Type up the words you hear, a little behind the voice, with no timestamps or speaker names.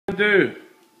do?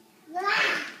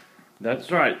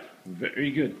 That's right.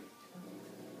 Very good.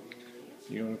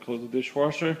 You want to close the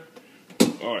dishwasher?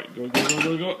 All right, go, go, go,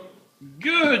 go, go.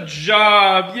 Good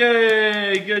job!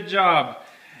 Yay! Good job.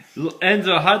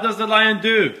 Enzo, how does the lion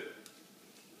do?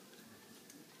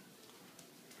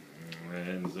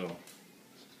 Enzo.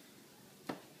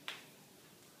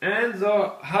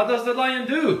 Enzo, how does the lion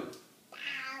do?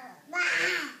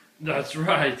 That's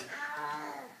right.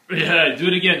 Yeah, do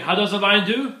it again. How does the lion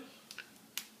do?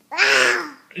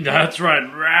 That's right.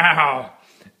 Wow.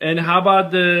 And how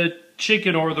about the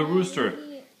chicken or the rooster?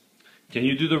 Can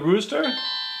you do the rooster?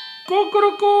 Go,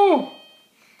 go, go.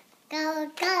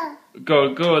 Go, go.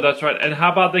 Go, go. That's right. And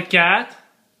how about the cat?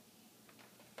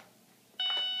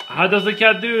 How does the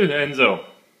cat do, Enzo?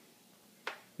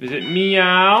 Is it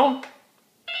meow?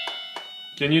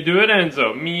 Can you do it,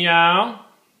 Enzo? Meow?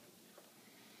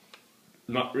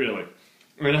 Not really.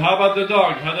 And how about the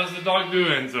dog? How does the dog do,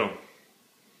 Enzo?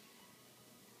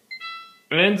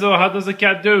 Enzo, how does the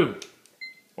cat do?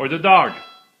 Or the dog?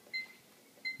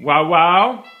 Wow,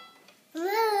 wow?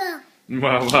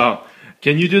 Wow, wow.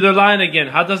 Can you do the lion again?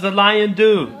 How does the lion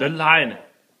do? The lion.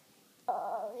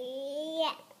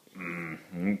 Oh,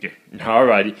 yeah. Okay.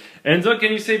 Alrighty. Enzo,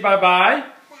 can you say bye-bye?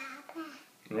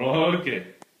 Bye-bye. Okay.